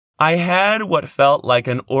I had what felt like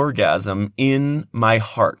an orgasm in my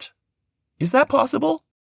heart. Is that possible?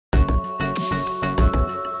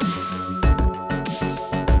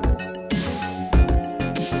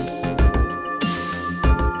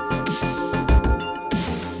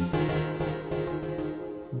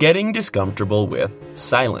 Getting discomfortable with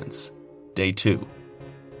silence. Day 2.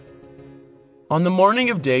 On the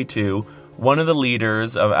morning of day 2, one of the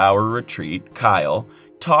leaders of our retreat, Kyle,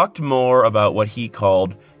 talked more about what he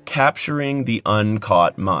called capturing the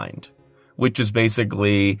uncaught mind, which is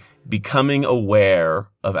basically becoming aware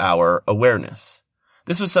of our awareness.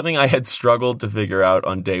 This was something I had struggled to figure out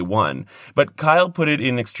on day 1, but Kyle put it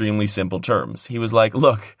in extremely simple terms. He was like,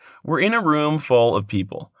 look, we're in a room full of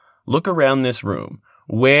people. Look around this room.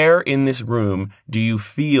 Where in this room do you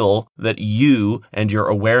feel that you and your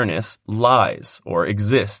awareness lies or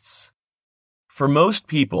exists? For most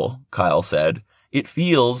people, Kyle said, it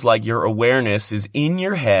feels like your awareness is in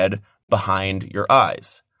your head behind your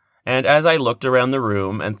eyes. And as I looked around the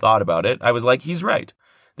room and thought about it, I was like, he's right.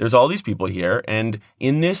 There's all these people here, and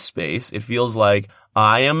in this space, it feels like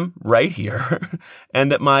I am right here,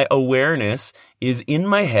 and that my awareness is in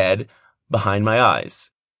my head behind my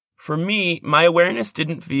eyes. For me, my awareness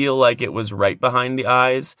didn't feel like it was right behind the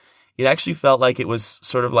eyes. It actually felt like it was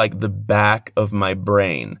sort of like the back of my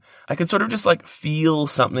brain. I could sort of just like feel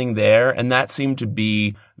something there, and that seemed to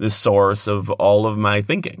be the source of all of my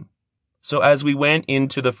thinking. So as we went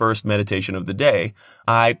into the first meditation of the day,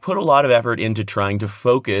 I put a lot of effort into trying to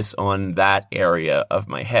focus on that area of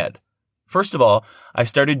my head. First of all, I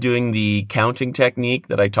started doing the counting technique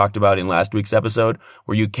that I talked about in last week's episode,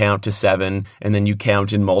 where you count to 7 and then you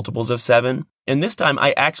count in multiples of 7. And this time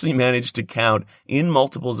I actually managed to count in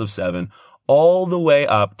multiples of 7 all the way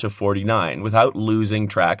up to 49 without losing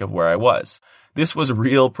track of where I was. This was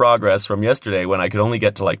real progress from yesterday when I could only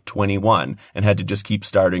get to like 21 and had to just keep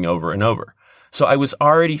starting over and over. So I was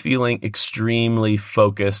already feeling extremely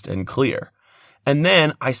focused and clear. And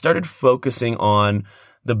then I started focusing on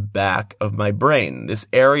the back of my brain, this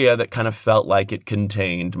area that kind of felt like it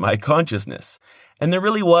contained my consciousness. And there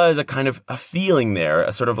really was a kind of a feeling there,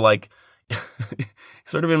 a sort of like,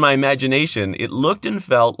 sort of in my imagination, it looked and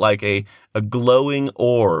felt like a glowing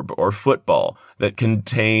orb or football that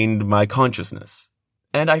contained my consciousness.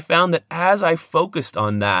 And I found that as I focused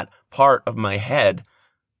on that part of my head,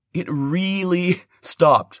 it really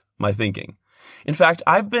stopped my thinking. In fact,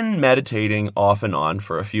 I've been meditating off and on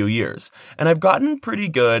for a few years, and I've gotten pretty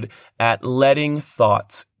good at letting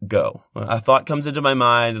thoughts go. A thought comes into my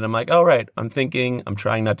mind, and I'm like, all right, I'm thinking, I'm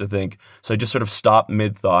trying not to think, so I just sort of stop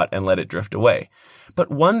mid-thought and let it drift away. But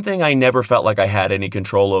one thing I never felt like I had any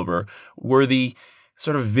control over were the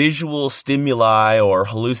sort of visual stimuli or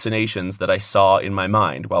hallucinations that I saw in my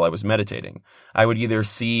mind while I was meditating. I would either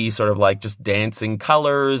see sort of like just dancing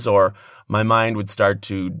colors, or my mind would start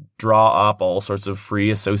to draw up all sorts of free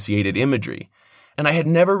associated imagery. And I had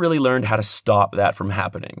never really learned how to stop that from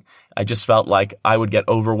happening. I just felt like I would get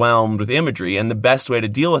overwhelmed with imagery, and the best way to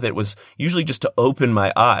deal with it was usually just to open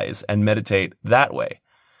my eyes and meditate that way.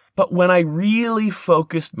 But when I really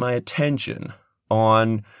focused my attention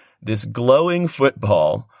on this glowing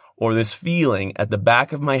football or this feeling at the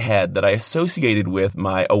back of my head that I associated with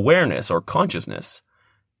my awareness or consciousness,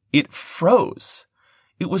 it froze.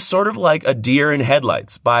 It was sort of like a deer in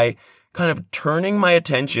headlights. By kind of turning my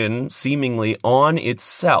attention seemingly on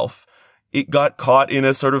itself, it got caught in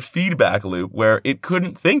a sort of feedback loop where it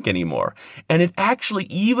couldn't think anymore. And it actually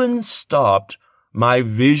even stopped my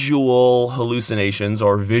visual hallucinations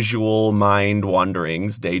or visual mind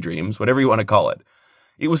wanderings, daydreams, whatever you want to call it.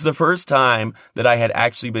 It was the first time that I had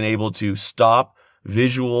actually been able to stop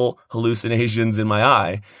visual hallucinations in my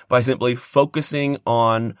eye by simply focusing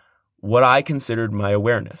on what I considered my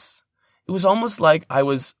awareness. It was almost like I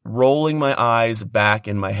was rolling my eyes back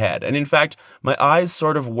in my head. And in fact, my eyes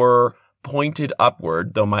sort of were pointed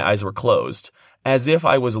upward, though my eyes were closed, as if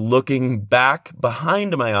I was looking back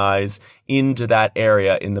behind my eyes into that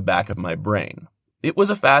area in the back of my brain. It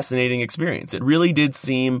was a fascinating experience. It really did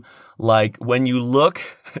seem like when you look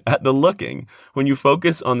at the looking, when you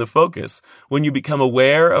focus on the focus, when you become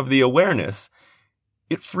aware of the awareness,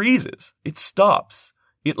 it freezes. It stops.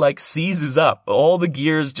 It like seizes up. All the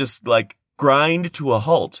gears just like grind to a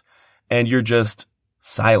halt, and you're just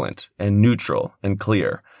silent and neutral and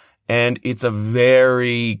clear. And it's a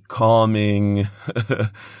very calming,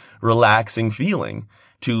 relaxing feeling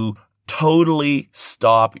to totally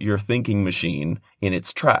stop your thinking machine in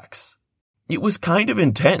its tracks. It was kind of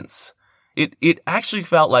intense. It actually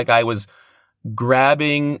felt like I was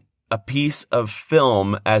grabbing a piece of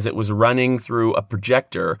film as it was running through a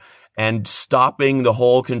projector and stopping the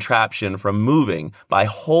whole contraption from moving by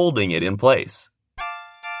holding it in place.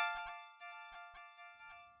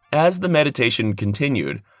 As the meditation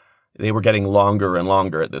continued, they were getting longer and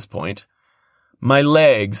longer at this point, my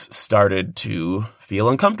legs started to feel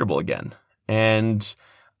uncomfortable again. And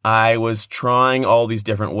I was trying all these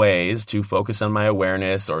different ways to focus on my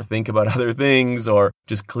awareness or think about other things or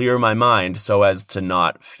just clear my mind so as to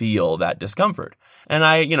not feel that discomfort. And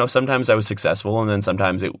sometimes I was successful, and then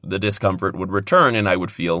sometimes the discomfort would return and I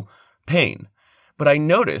would feel pain. But I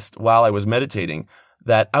noticed while I was meditating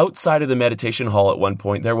that outside of the meditation hall at one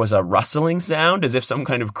point, there was a rustling sound as if some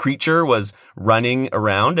kind of creature was running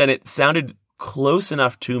around, and it sounded close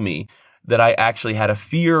enough to me that I actually had a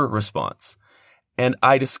fear response. And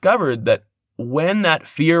I discovered that when that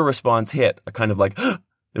fear response hit, a kind of like,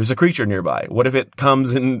 there's a creature nearby. What if it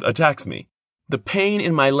comes and attacks me? The pain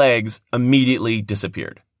in my legs immediately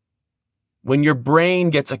disappeared. When your brain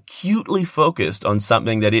gets acutely focused on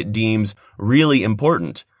something that it deems really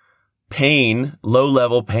important, pain,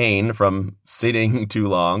 low-level pain from sitting too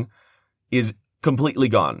long, is completely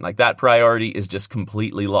gone. Like, that priority is just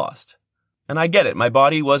completely lost. And I get it. My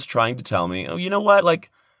body was trying to tell me, oh, you know what?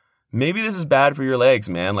 Like, maybe this is bad for your legs,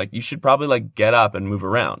 man. Like, you should probably get up and move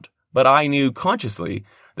around. But I knew consciously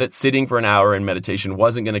that sitting for an hour in meditation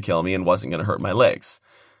wasn't going to kill me and wasn't going to hurt my legs.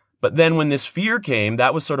 But then when this fear came,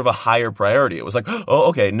 that was sort of a higher priority. It was like, oh,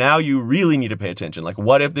 okay, now you really need to pay attention. Like,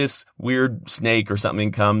 what if this weird snake or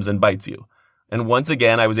something comes and bites you? And once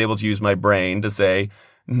again, I was able to use my brain to say,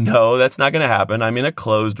 no, that's not going to happen. I'm in a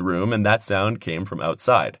closed room, and that sound came from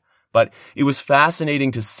outside. But it was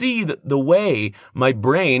fascinating to see the way my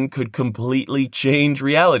brain could completely change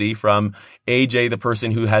reality from AJ, the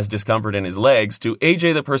person who has discomfort in his legs, to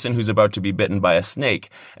AJ, the person who's about to be bitten by a snake,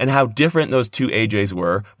 and how different those two AJs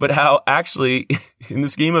were, but how actually, in the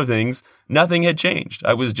scheme of things, nothing had changed.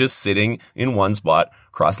 I was just sitting in one spot,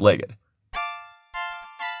 cross-legged.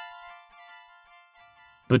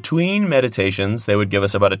 Between meditations, they would give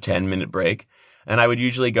us about a 10-minute break. And I would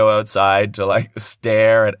usually go outside to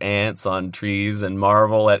stare at ants on trees and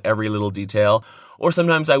marvel at every little detail. Or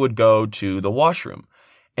sometimes I would go to the washroom.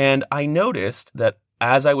 And I noticed that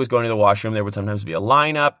as I was going to the washroom, there would sometimes be a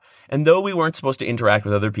lineup. And though we weren't supposed to interact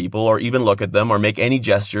with other people or even look at them or make any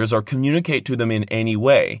gestures or communicate to them in any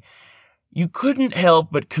way, you couldn't help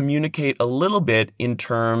but communicate a little bit in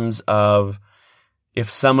terms of, if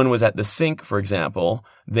someone was at the sink, for example,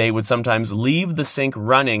 they would sometimes leave the sink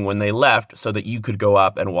running when they left so that you could go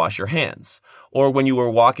up and wash your hands. Or when you were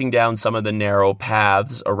walking down some of the narrow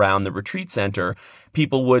paths around the retreat center,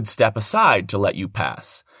 people would step aside to let you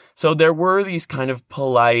pass. So there were these kind of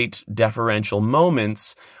polite, deferential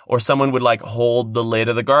moments, or someone would hold the lid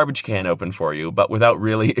of the garbage can open for you, but without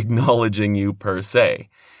really acknowledging you per se.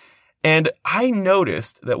 And I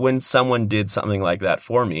noticed that when someone did something like that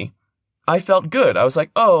for me, I felt good. I was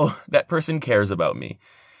like, oh, that person cares about me.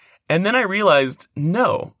 And then I realized,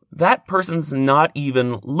 no, that person's not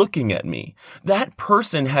even looking at me. That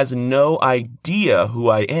person has no idea who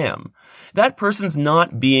I am. That person's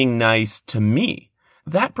not being nice to me.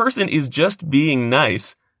 That person is just being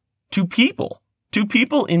nice to people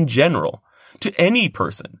in general, to any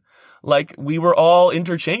person. We were all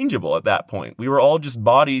interchangeable at that point. We were all just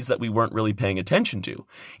bodies that we weren't really paying attention to.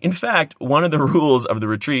 In fact, one of the rules of the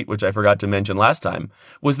retreat, which I forgot to mention last time,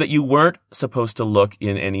 was that you weren't supposed to look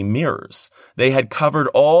in any mirrors. They had covered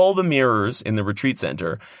all the mirrors in the retreat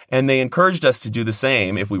center, and they encouraged us to do the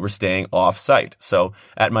same if we were staying off-site. So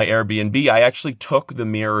at my Airbnb, I actually took the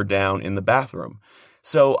mirror down in the bathroom.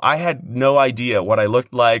 So I had no idea what I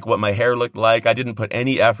looked like, what my hair looked like. I didn't put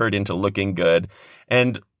any effort into looking good.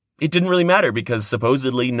 And it didn't really matter because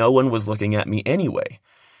supposedly no one was looking at me anyway.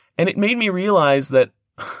 And it made me realize that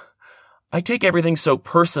I take everything so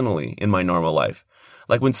personally in my normal life.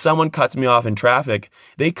 Like when someone cuts me off in traffic,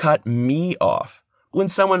 they cut me off. When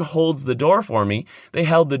someone holds the door for me, they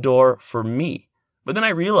held the door for me. But then I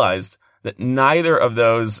realized that neither of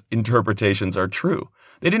those interpretations are true.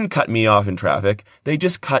 They didn't cut me off in traffic. They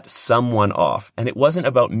just cut someone off. And it wasn't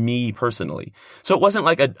about me personally. So it wasn't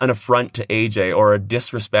like an affront to AJ or a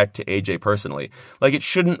disrespect to AJ personally. It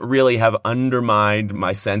shouldn't really have undermined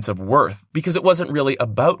my sense of worth because it wasn't really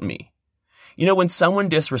about me. When someone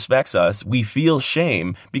disrespects us, we feel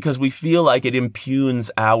shame because we feel like it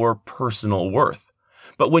impugns our personal worth.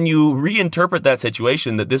 But when you reinterpret that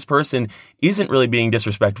situation, that this person isn't really being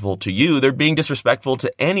disrespectful to you, they're being disrespectful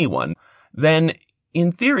to anyone, then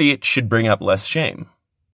in theory, it should bring up less shame.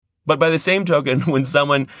 But by the same token, when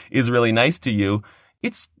someone is really nice to you,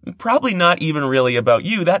 it's probably not even really about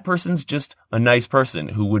you. That person's just a nice person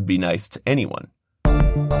who would be nice to anyone.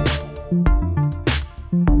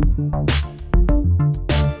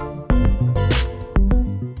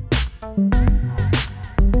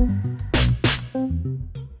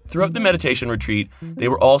 Throughout the meditation retreat, they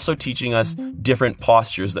were also teaching us different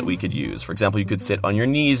postures that we could use. For example, you could sit on your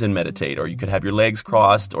knees and meditate, or you could have your legs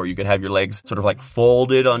crossed, or you could have your legs sort of like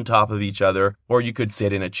folded on top of each other, or you could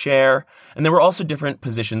sit in a chair. And there were also different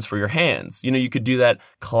positions for your hands. You could do that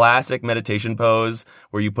classic meditation pose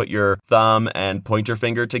where you put your thumb and pointer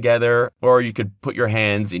finger together, or you could put your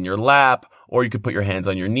hands in your lap, or you could put your hands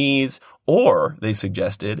on your knees, or, they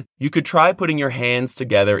suggested, you could try putting your hands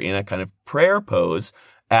together in a kind of prayer pose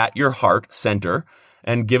at your heart center.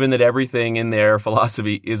 And given that everything in their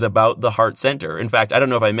philosophy is about the heart center, in fact, I don't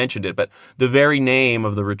know if I mentioned it, but the very name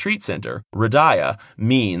of the retreat center, Hridaya,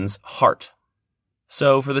 means heart.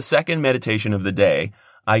 So for the second meditation of the day,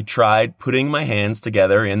 I tried putting my hands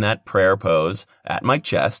together in that prayer pose at my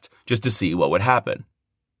chest just to see what would happen.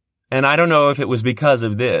 And I don't know if it was because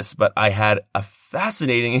of this, but I had a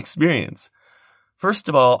fascinating experience. First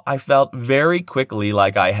of all, I felt very quickly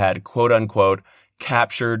like I had, quote unquote,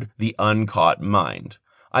 captured the uncaught mind.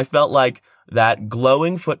 I felt like that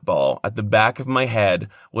glowing football at the back of my head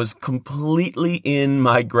was completely in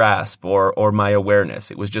my grasp or my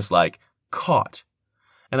awareness. It was just like caught.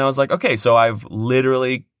 And I was like, okay, so I've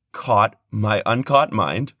literally caught my uncaught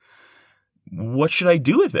mind. What should I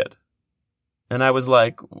do with it? And I was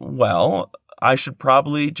like, well, I should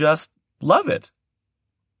probably just love it.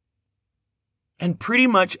 And pretty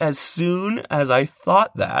much as soon as I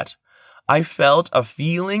thought that, I felt a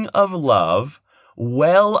feeling of love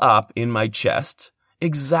well up in my chest,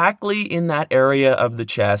 exactly in that area of the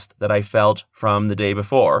chest that I felt from the day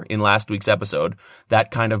before in last week's episode,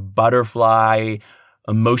 that kind of butterfly,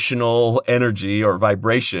 emotional energy or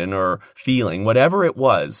vibration or feeling, whatever it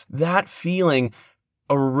was, that feeling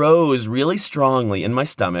arose really strongly in my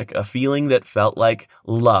stomach, a feeling that felt like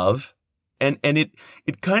love, and it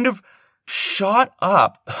kind of shot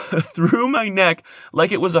up through my neck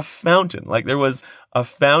like it was a fountain. Like there was a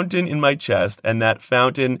fountain in my chest, and that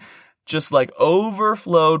fountain just like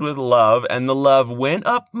overflowed with love, and the love went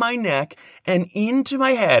up my neck and into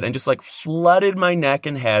my head and just like flooded my neck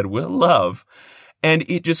and head with love. And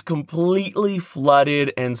it just completely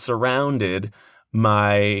flooded and surrounded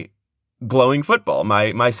my glowing football,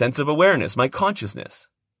 my sense of awareness, my consciousness.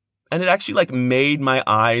 And it actually like made my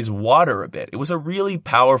eyes water a bit. It was a really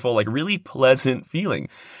powerful, like really pleasant feeling.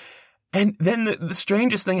 And then the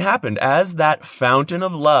strangest thing happened. As that fountain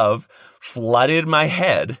of love flooded my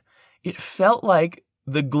head, it felt like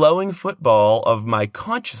the glowing football of my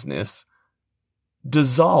consciousness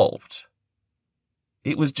dissolved.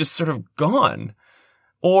 It was just sort of gone.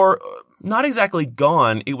 Or not exactly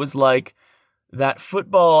gone. It was like that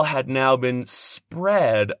football had now been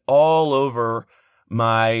spread all over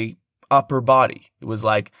my upper body. It was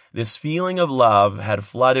like this feeling of love had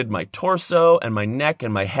flooded my torso and my neck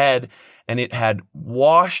and my head, and it had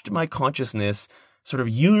washed my consciousness sort of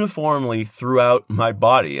uniformly throughout my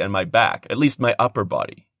body and my back, at least my upper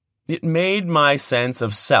body. It made my sense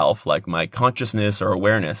of self, like my consciousness or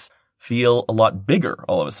awareness, feel a lot bigger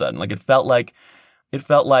all of a sudden. Like it felt like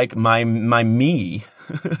my me,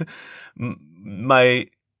 my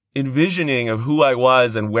envisioning of who I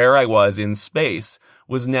was and where I was in space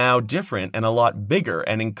was now different and a lot bigger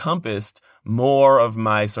and encompassed more of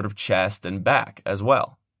my sort of chest and back as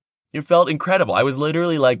well. It felt incredible. I was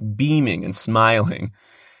literally like beaming and smiling.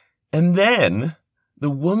 And then the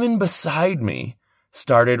woman beside me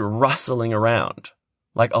started rustling around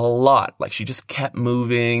like a lot. Like she just kept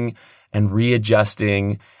moving and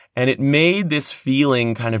readjusting, and it made this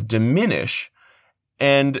feeling kind of diminish.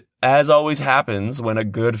 And as always happens when a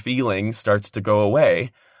good feeling starts to go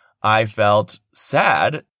away, I felt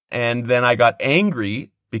sad, and then I got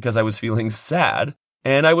angry because I was feeling sad,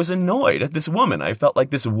 and I was annoyed at this woman. I felt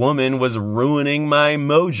like this woman was ruining my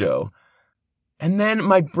mojo. And then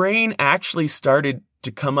my brain actually started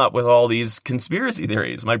to come up with all these conspiracy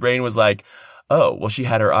theories. My brain was like, oh, well, she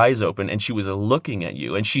had her eyes open and she was looking at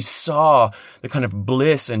you and she saw the kind of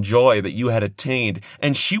bliss and joy that you had attained,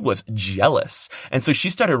 and she was jealous. And so she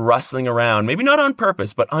started rustling around, maybe not on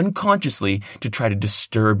purpose, but unconsciously to try to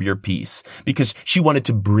disturb your peace because she wanted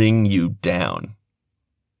to bring you down.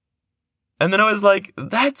 And then I was like,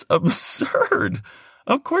 that's absurd.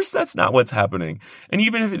 Of course, that's not what's happening. And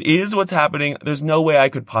even if it is what's happening, there's no way I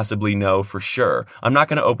could possibly know for sure. I'm not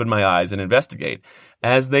going to open my eyes and investigate.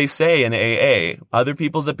 As they say in AA, other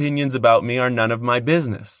people's opinions about me are none of my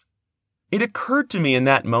business. It occurred to me in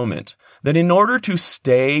that moment that in order to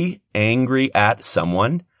stay angry at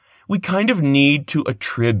someone, we kind of need to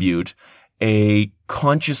attribute a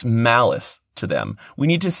conscious malice to them. We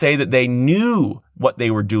need to say that they knew what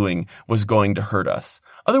they were doing was going to hurt us.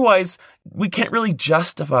 Otherwise, we can't really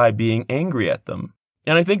justify being angry at them.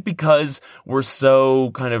 And I think because we're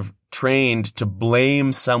so kind of trained to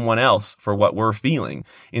blame someone else for what we're feeling,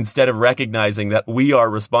 instead of recognizing that we are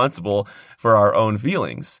responsible for our own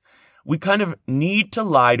feelings, we kind of need to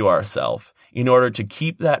lie to ourselves in order to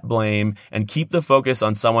keep that blame and keep the focus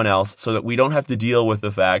on someone else so that we don't have to deal with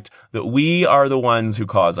the fact that we are the ones who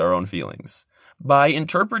cause our own feelings. By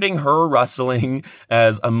interpreting her rustling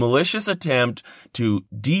as a malicious attempt to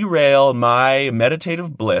derail my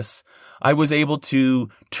meditative bliss, I was able to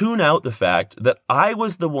tune out the fact that I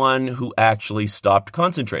was the one who actually stopped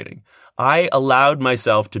concentrating. I allowed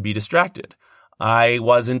myself to be distracted. I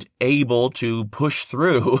wasn't able to push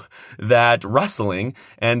through that rustling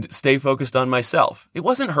and stay focused on myself. It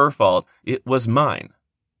wasn't her fault. It was mine.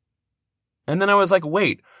 And then I was like,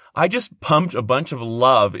 wait, I just pumped a bunch of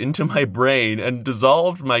love into my brain and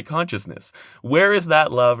dissolved my consciousness. Where is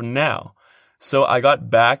that love now? So I got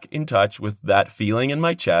back in touch with that feeling in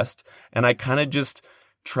my chest, and I kind of just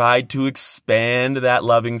tried to expand that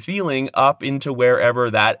loving feeling up into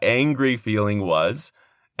wherever that angry feeling was.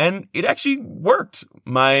 And it actually worked.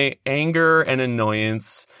 My anger and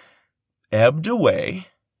annoyance ebbed away,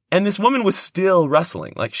 and this woman was still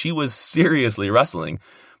wrestling. Like, she was seriously wrestling.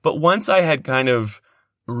 But once I had kind of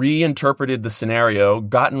reinterpreted the scenario,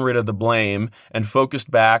 gotten rid of the blame, and focused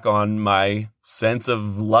back on my sense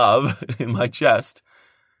of love in my chest,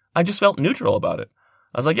 I just felt neutral about it.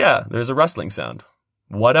 I was like, yeah, there's a rustling sound.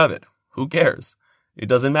 What of it? Who cares? It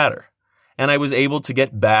doesn't matter. And I was able to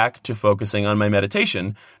get back to focusing on my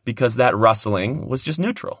meditation because that rustling was just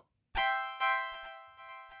neutral.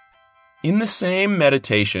 In the same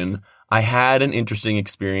meditation, I had an interesting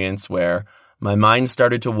experience where my mind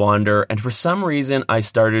started to wander, and for some reason, I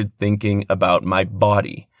started thinking about my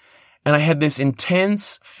body. And I had this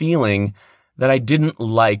intense feeling that I didn't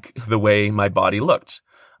like the way my body looked.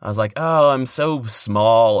 I was like, oh, I'm so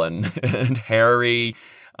small and hairy.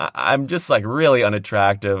 I'm just like really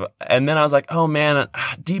unattractive. And then I was like, oh man,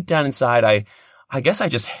 deep down inside, I guess I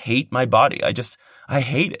just hate my body. I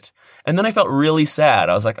hate it. And then I felt really sad.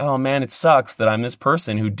 I was like, oh man, it sucks that I'm this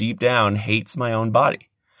person who deep down hates my own body.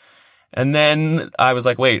 And then I was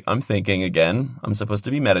like, wait, I'm thinking again. I'm supposed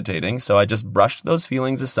to be meditating. So I just brushed those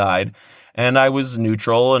feelings aside, and I was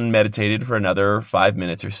neutral and meditated for another 5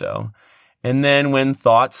 minutes or so. And then when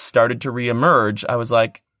thoughts started to reemerge, I was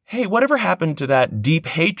like, hey, whatever happened to that deep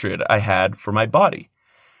hatred I had for my body?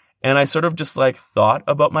 And I sort of just like thought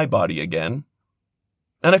about my body again,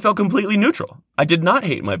 and I felt completely neutral. I did not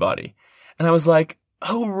hate my body. And I was like,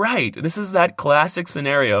 oh, right. This is that classic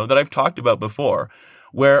scenario that I've talked about before,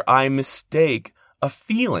 where I mistake a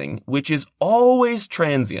feeling, which is always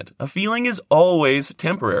transient. A feeling is always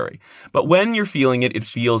temporary. But when you're feeling it, it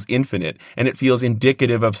feels infinite, and it feels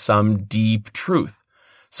indicative of some deep truth.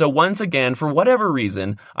 So once again, for whatever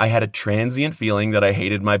reason, I had a transient feeling that I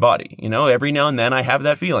hated my body. You know, every now and then I have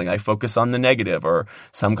that feeling. I focus on the negative or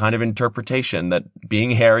some kind of interpretation that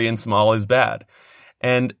being hairy and small is bad.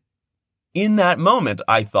 And in that moment,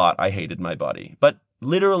 I thought I hated my body. But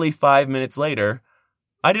literally 5 minutes later,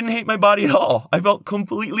 I didn't hate my body at all. I felt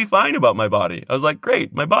completely fine about my body. I was like,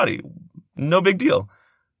 great, my body, no big deal.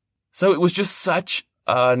 So it was just such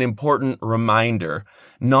an important reminder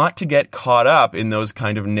not to get caught up in those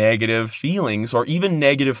kind of negative feelings or even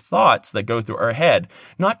negative thoughts that go through our head,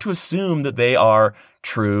 not to assume that they are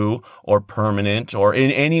true or permanent or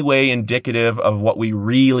in any way indicative of what we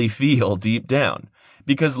really feel deep down.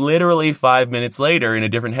 Because literally 5 minutes later in a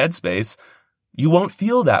different headspace, you won't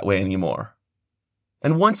feel that way anymore.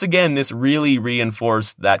 And once again, this really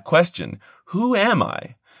reinforced that question. Who am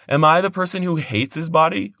I? Am I the person who hates his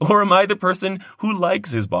body? Or am I the person who likes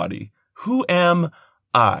his body? Who am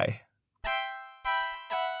I?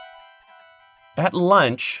 At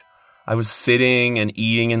lunch, I was sitting and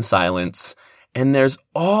eating in silence, and there's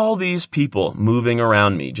all these people moving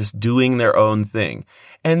around me, just doing their own thing.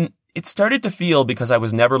 And it started to feel, because I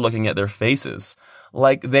was never looking at their faces,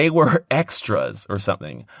 like they were extras or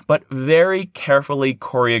something, but very carefully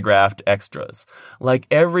choreographed extras. Like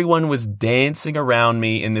everyone was dancing around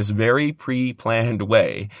me in this very pre-planned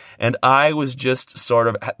way, and I was just sort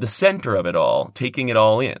of at the center of it all, taking it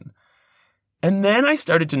all in. And then I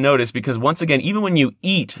started to notice, because once again, even when you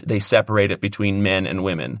eat, they separate it between men and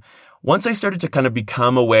women. Once I started to kind of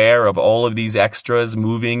become aware of all of these extras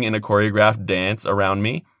moving in a choreographed dance around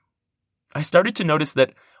me, I started to notice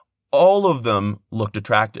that all of them looked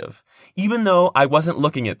attractive. even though I wasn't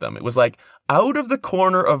looking at them. It was like out of the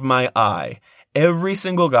corner of my eye, every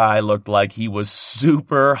single guy looked like he was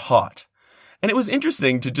super hot. And it was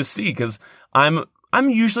interesting to just see because I'm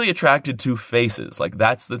usually attracted to faces. Like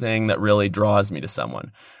that's the thing that really draws me to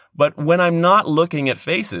someone. But when I'm not looking at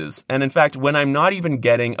faces, and in fact, when I'm not even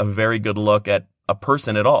getting a very good look at a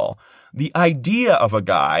person at all, the idea of a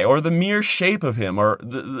guy or the mere shape of him or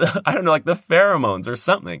I don't know, like the pheromones or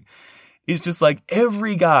something, is just like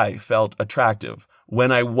every guy felt attractive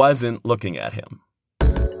when I wasn't looking at him.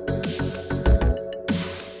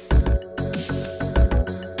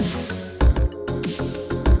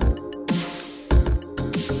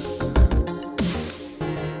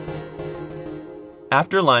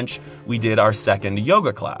 After lunch, we did our second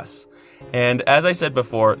yoga class. And as I said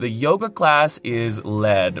before, the yoga class is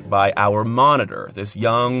led by our monitor, this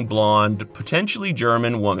young, blonde, potentially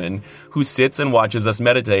German woman who sits and watches us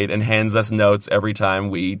meditate and hands us notes every time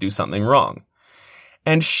we do something wrong.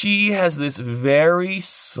 And she has this very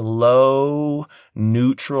slow,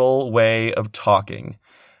 neutral way of talking.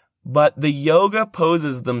 But the yoga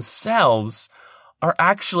poses themselves are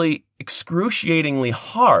actually excruciatingly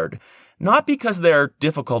hard. Not because they're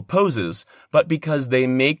difficult poses, but because they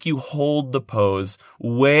make you hold the pose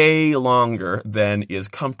way longer than is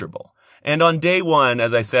comfortable. And on day one,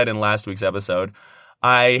 as I said in last week's episode,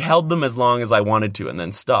 I held them as long as I wanted to and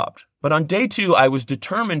then stopped. But on day two, I was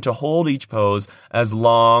determined to hold each pose as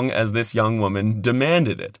long as this young woman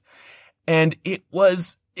demanded it. And it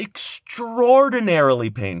was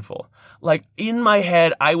extraordinarily painful. Like in my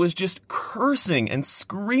head, I was just cursing and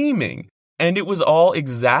screaming. And it was all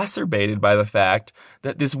exacerbated by the fact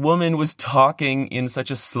that this woman was talking in such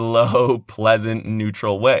a slow, pleasant,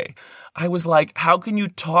 neutral way. I was like, how can you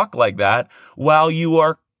talk like that while you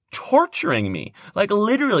are torturing me? Like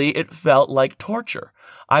literally, it felt like torture.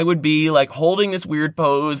 I would be like holding this weird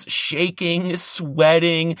pose, shaking,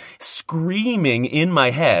 sweating, screaming in my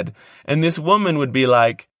head. And this woman would be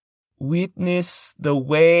like, witness the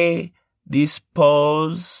way this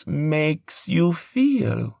pose makes you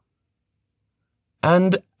feel.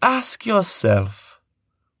 And ask yourself,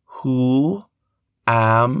 who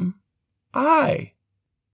am I?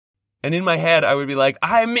 And in my head, I would be like,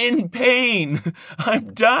 I'm in pain.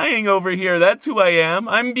 I'm dying over here. That's who I am.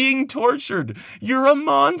 I'm being tortured. You're a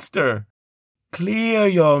monster. Clear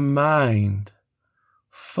your mind.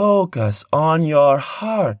 Focus on your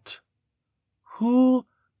heart. Who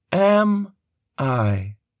am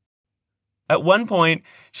I? At one point,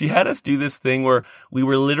 she had us do this thing where we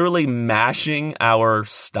were literally mashing our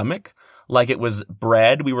stomach like it was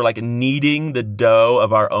bread. We were like kneading the dough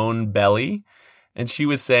of our own belly. And she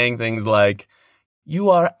was saying things like, you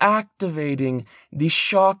are activating the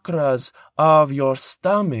chakras of your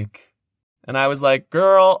stomach. And I was like,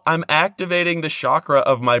 girl, I'm activating the chakra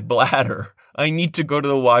of my bladder. I need to go to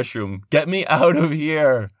the washroom. Get me out of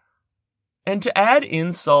here. And to add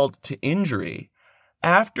insult to injury,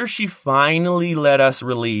 after she finally let us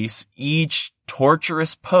release each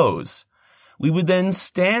torturous pose, we would then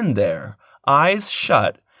stand there, eyes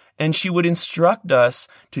shut, and she would instruct us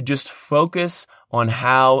to just focus on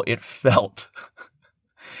how it felt.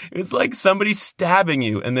 It's like somebody stabbing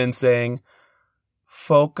you and then saying,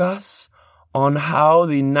 focus on how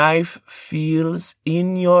the knife feels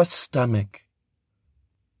in your stomach.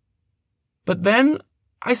 But then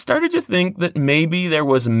I started to think that maybe there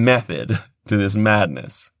was method to this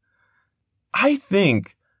madness. I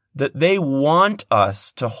think that they want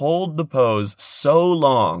us to hold the pose so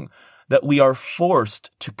long that we are forced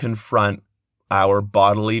to confront our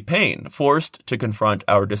bodily pain, forced to confront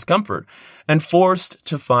our discomfort, and forced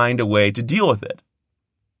to find a way to deal with it.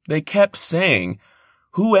 They kept saying,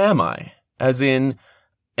 who am I? As in,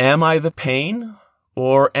 am I the pain?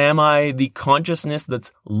 Or am I the consciousness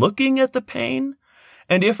that's looking at the pain?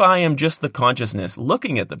 And if I am just the consciousness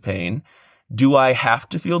looking at the pain, do I have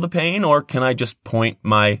to feel the pain, or can I just point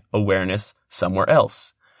my awareness somewhere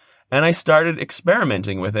else? And I started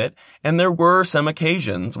experimenting with it, and there were some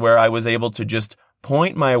occasions where I was able to just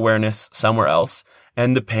point my awareness somewhere else,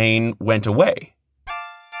 and the pain went away.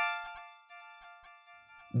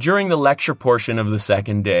 During the lecture portion of the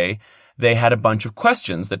second day, they had a bunch of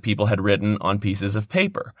questions that people had written on pieces of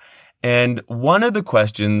paper. And one of the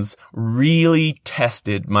questions really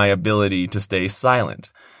tested my ability to stay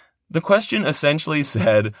silent. The question essentially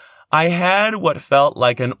said, I had what felt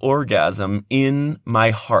like an orgasm in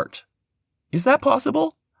my heart. Is that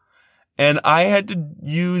possible? And I had to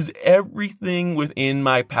use everything within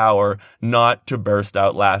my power not to burst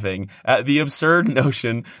out laughing at the absurd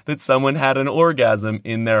notion that someone had an orgasm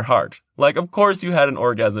in their heart. Like, of course you had an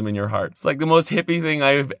orgasm in your heart. It's like the most hippie thing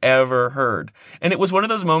I've ever heard. And it was one of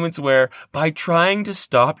those moments where by trying to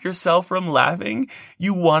stop yourself from laughing,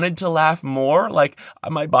 you wanted to laugh more. Like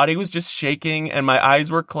my body was just shaking and my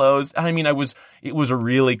eyes were closed. I mean, it was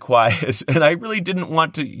really quiet and I really didn't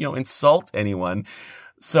want to, insult anyone.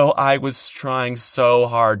 So I was trying so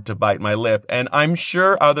hard to bite my lip, and I'm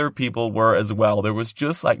sure other people were as well. There was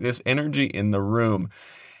just like this energy in the room.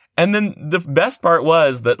 And then the best part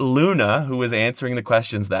was that Luna, who was answering the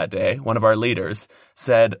questions that day, one of our leaders,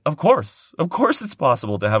 said, of course it's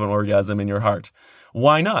possible to have an orgasm in your heart.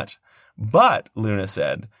 Why not? But, Luna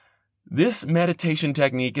said, this meditation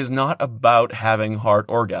technique is not about having heart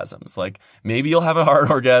orgasms. Like, maybe you'll have a heart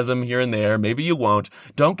orgasm here and there, maybe you won't.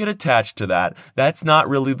 Don't get attached to that. That's not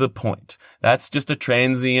really the point. That's just a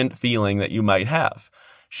transient feeling that you might have.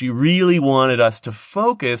 She really wanted us to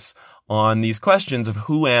focus on these questions of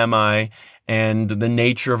who am I and the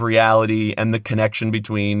nature of reality and the connection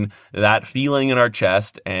between that feeling in our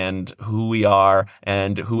chest and who we are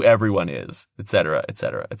and who everyone is, etc.,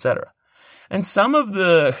 etc., etc. And some of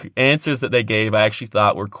the answers that they gave I actually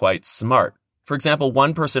thought were quite smart. For example,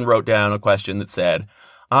 one person wrote down a question that said,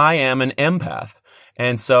 I am an empath.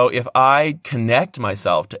 And so if I connect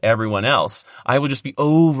myself to everyone else, I will just be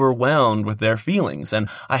overwhelmed with their feelings, and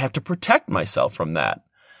I have to protect myself from that.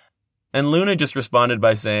 And Luna just responded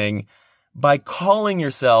by saying, by calling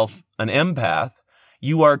yourself an empath,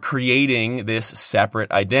 you are creating this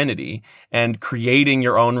separate identity and creating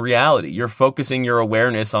your own reality. You're focusing your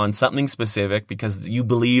awareness on something specific because you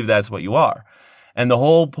believe that's what you are. And the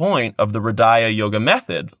whole point of the Hridaya Yoga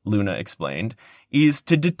method, Luna explained, is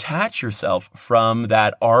to detach yourself from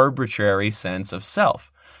that arbitrary sense of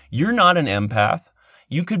self. You're not an empath.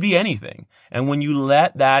 You could be anything. And when you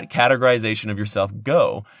let that categorization of yourself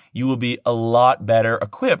go, you will be a lot better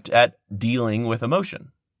equipped at dealing with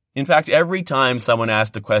emotion. In fact, every time someone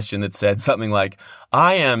asked a question that said something like,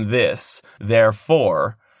 I am this,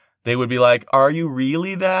 therefore, they would be like, are you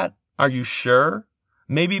really that? Are you sure?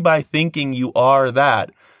 Maybe by thinking you are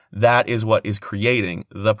that, that is what is creating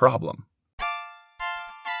the problem.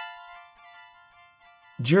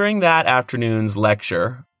 During that afternoon's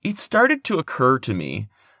lecture, it started to occur to me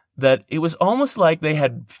that it was almost like they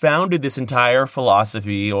had founded this entire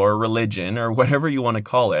philosophy or religion or whatever you want to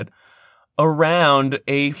call it around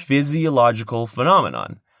a physiological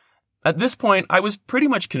phenomenon. At this point, I was pretty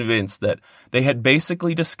much convinced that they had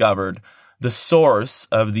basically discovered the source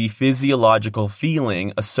of the physiological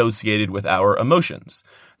feeling associated with our emotions,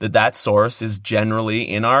 that source is generally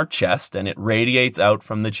in our chest and it radiates out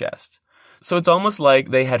from the chest. So it's almost like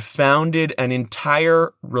they had founded an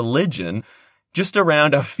entire religion just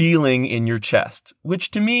around a feeling in your chest, which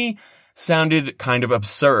to me sounded kind of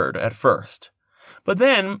absurd at first. But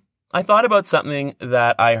then I thought about something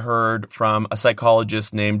that I heard from a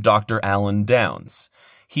psychologist named Dr. Alan Downs.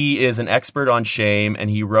 He is an expert on shame, and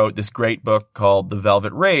he wrote this great book called The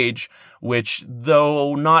Velvet Rage, which,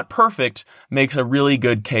 though not perfect, makes a really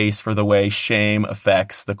good case for the way shame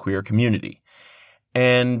affects the queer community.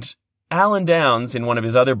 And Alan Downs, in one of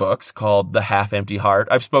his other books called The Half-Empty Heart,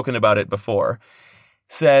 I've spoken about it before,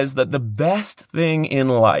 says that the best thing in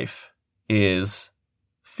life is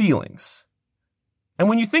feelings. And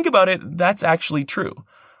when you think about it, that's actually true.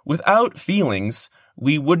 Without feelings,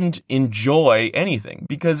 we wouldn't enjoy anything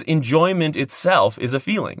because enjoyment itself is a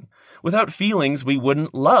feeling. Without feelings, we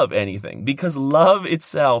wouldn't love anything because love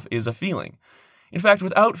itself is a feeling. In fact,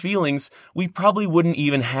 without feelings, we probably wouldn't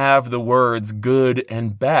even have the words good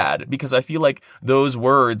and bad because I feel like those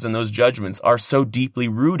words and those judgments are so deeply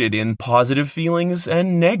rooted in positive feelings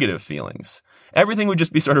and negative feelings. Everything would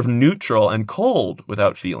just be sort of neutral and cold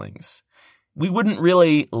without feelings. We wouldn't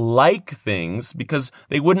really like things because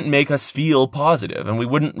they wouldn't make us feel positive, and we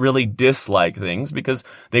wouldn't really dislike things because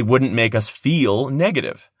they wouldn't make us feel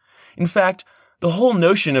negative. In fact, the whole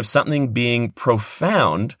notion of something being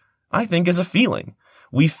profound, I think, is a feeling.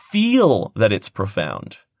 We feel that it's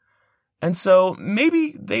profound. And so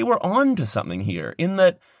maybe they were on to something here in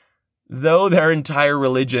that though their entire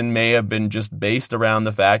religion may have been just based around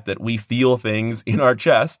the fact that we feel things in our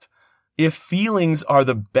chest, if feelings are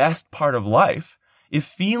the best part of life, if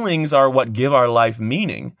feelings are what give our life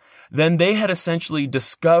meaning, then they had essentially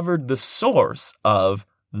discovered the source of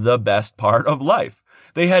the best part of life.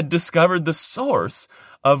 They had discovered the source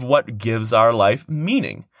of what gives our life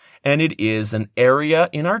meaning. And it is an area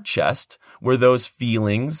in our chest where those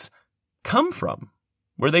feelings come from,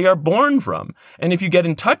 where they are born from. And if you get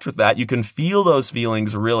in touch with that, you can feel those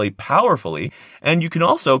feelings really powerfully, and you can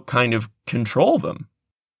also kind of control them.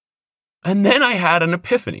 And then I had an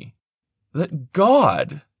epiphany that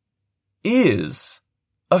God is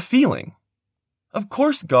a feeling. Of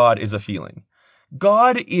course, God is a feeling.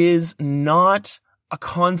 God is not a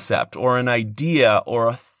concept or an idea or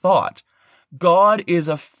a thought. God is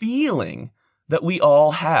a feeling that we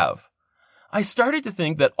all have. I started to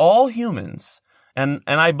think that all humans, and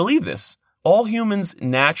I believe this, all humans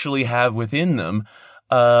naturally have within them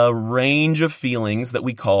a range of feelings that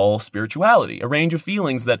we call spirituality, a range of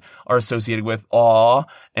feelings that are associated with awe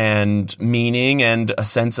and meaning and a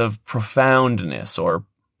sense of profoundness or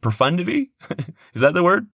profundity. Is that the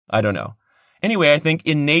word? I don't know. Anyway, I think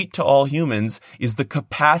innate to all humans is the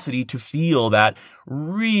capacity to feel that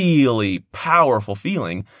really powerful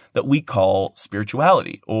feeling that we call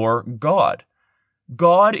spirituality or God.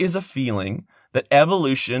 God is a feeling that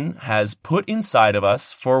evolution has put inside of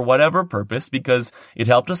us for whatever purpose, because it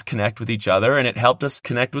helped us connect with each other, and it helped us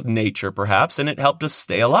connect with nature perhaps, and it helped us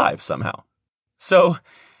stay alive somehow. So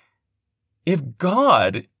if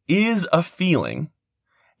God is a feeling,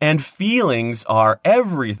 and feelings are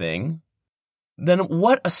everything, then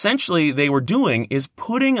what essentially they were doing is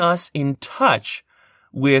putting us in touch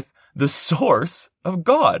with the source of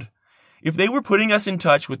God. If they were putting us in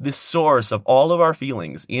touch with the source of all of our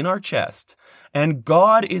feelings in our chest, and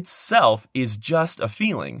God itself is just a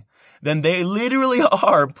feeling, then they literally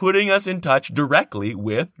are putting us in touch directly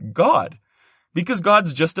with God. Because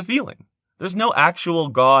God's just a feeling. There's no actual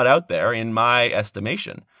God out there in my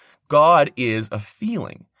estimation. God is a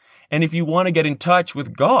feeling. And if you want to get in touch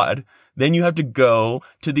with God, then you have to go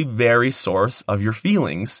to the very source of your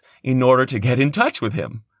feelings in order to get in touch with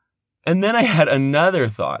Him. And then I had another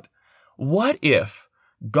thought. What if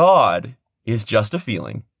God is just a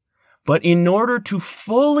feeling, but in order to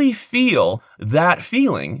fully feel that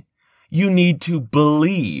feeling, you need to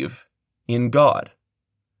believe in God?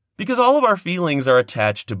 Because all of our feelings are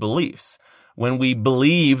attached to beliefs. When we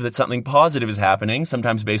believe that something positive is happening,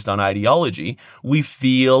 sometimes based on ideology, we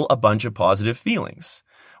feel a bunch of positive feelings.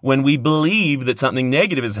 When we believe that something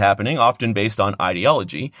negative is happening, often based on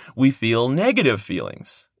ideology, we feel negative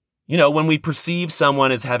feelings. You know, when we perceive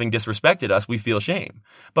someone as having disrespected us, we feel shame.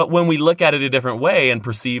 But when we look at it a different way and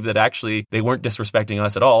perceive that actually they weren't disrespecting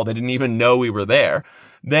us at all, they didn't even know we were there,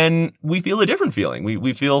 then we feel a different feeling.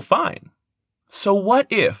 We feel fine. So what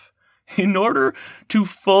if, in order to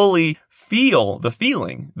fully feel the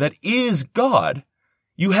feeling that is God,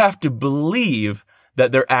 you have to believe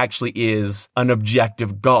that there actually is an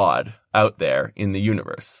objective God out there in the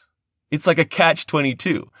universe? It's like a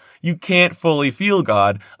catch-22. You can't fully feel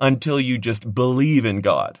God until you just believe in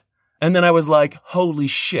God. And then I was like, holy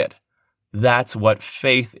shit, that's what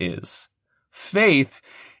faith is. Faith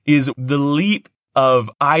is the leap of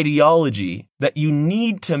ideology that you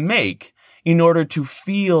need to make in order to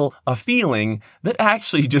feel a feeling that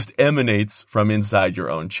actually just emanates from inside your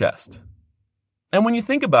own chest. And when you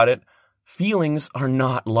think about it, feelings are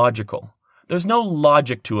not logical. There's no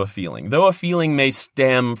logic to a feeling. Though a feeling may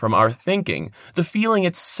stem from our thinking, the feeling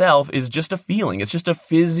itself is just a feeling. It's just a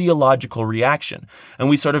physiological reaction. And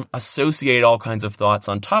we sort of associate all kinds of thoughts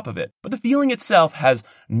on top of it. But the feeling itself has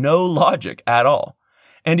no logic at all.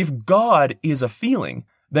 And if God is a feeling,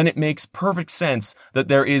 then it makes perfect sense that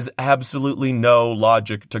there is absolutely no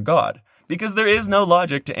logic to God, because there is no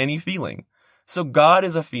logic to any feeling. So God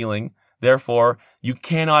is a feeling. Therefore, you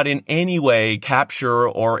cannot in any way capture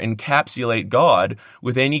or encapsulate God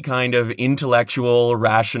with any kind of intellectual,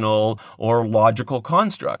 rational, or logical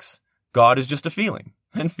constructs. God is just a feeling,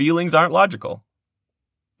 and feelings aren't logical.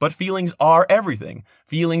 But feelings are everything.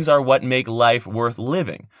 Feelings are what make life worth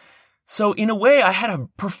living. So in a way, I had a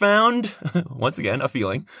profound, once again,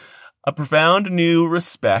 a profound new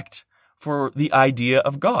respect for the idea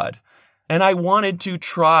of God. And I wanted to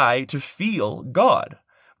try to feel God.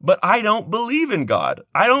 But I don't believe in God.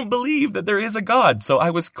 I don't believe that there is a God. So I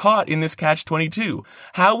was caught in this catch-22.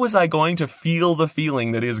 How was I going to feel the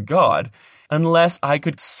feeling that is God unless I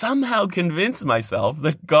could somehow convince myself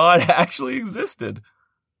that God actually existed?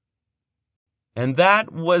 And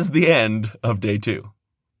that was the end of day 2.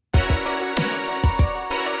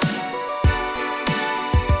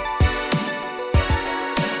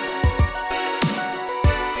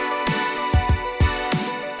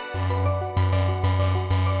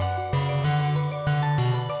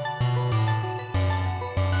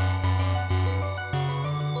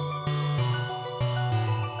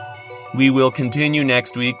 We will continue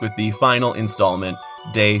next week with the final installment,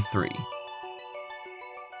 Day 3.